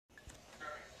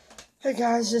Hey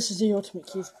guys, this is the Ultimate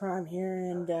Keith Prime here,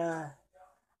 and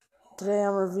today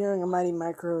I'm reviewing a Mighty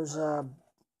Micro's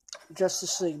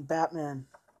Justice League Batman,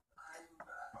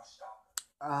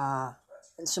 uh,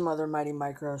 and some other Mighty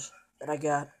Micros that I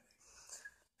got.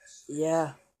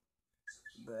 Yeah,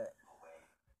 but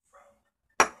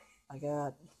I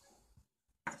got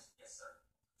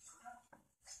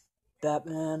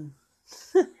Batman,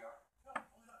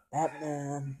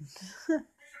 Batman,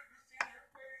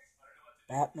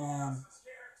 Batman,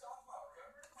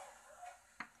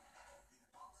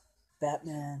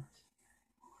 Batman,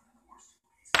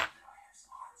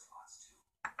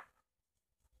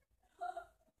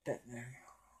 Batman,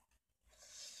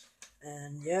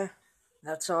 and yeah,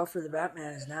 that's all for the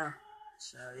Batmans now.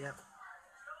 So, yep.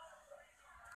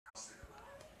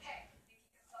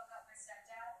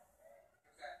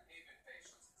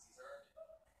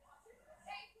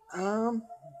 Um,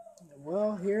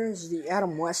 well, here's the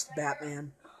Adam West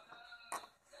Batman.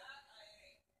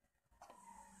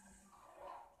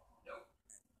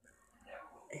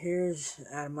 Here's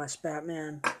Adam West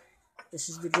Batman. This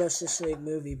is the Justice League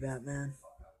movie Batman.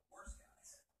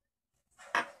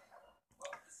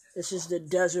 This is the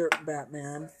Desert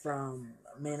Batman from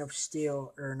Man of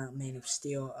Steel, or not Man of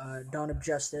Steel, Dawn of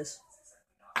Justice.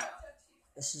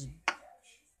 This is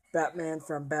Batman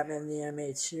from Batman the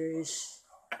Animated Series.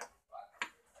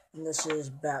 And this is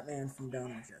Batman from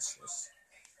Dawn of Justice.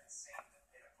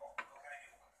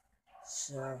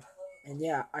 So, and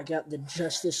yeah, I got the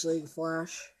Justice League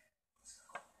Flash.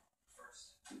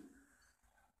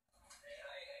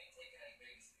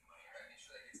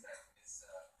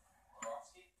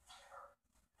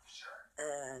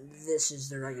 And this is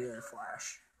the regular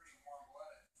Flash.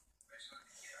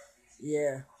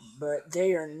 Yeah, but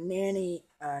they are nanny.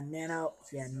 They're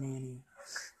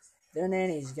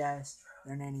nannies, guys.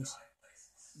 They're nannies.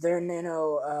 They're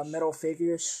Nano Metal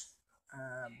figures.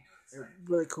 They're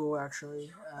really cool,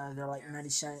 actually. They're like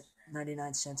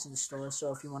 99 cents in the store,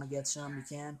 so if you want to get some, you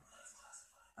can.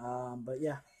 But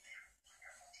yeah.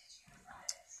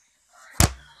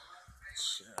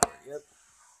 So, yep.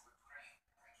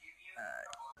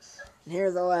 And here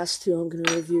are the last two I'm going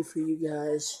to review for you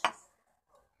guys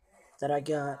that I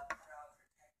got.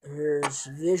 Here's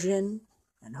Vision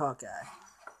and Hawkeye.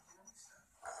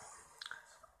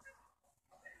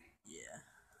 Yeah.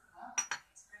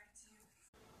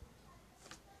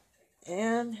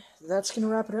 And that's going to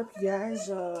wrap it up, you guys.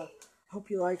 Hope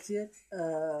you liked it.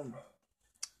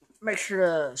 Make sure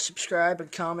to subscribe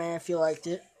and comment if you liked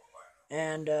it.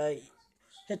 And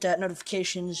hit that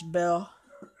notifications bell.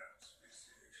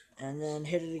 And then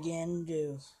hit it again,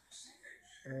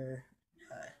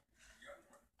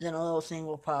 then a little thing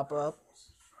will pop up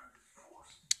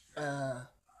uh,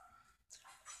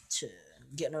 to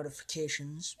get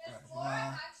notifications.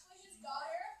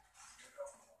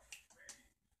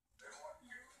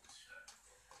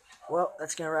 Well,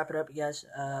 that's going to wrap it up, you guys.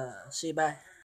 See you, bye.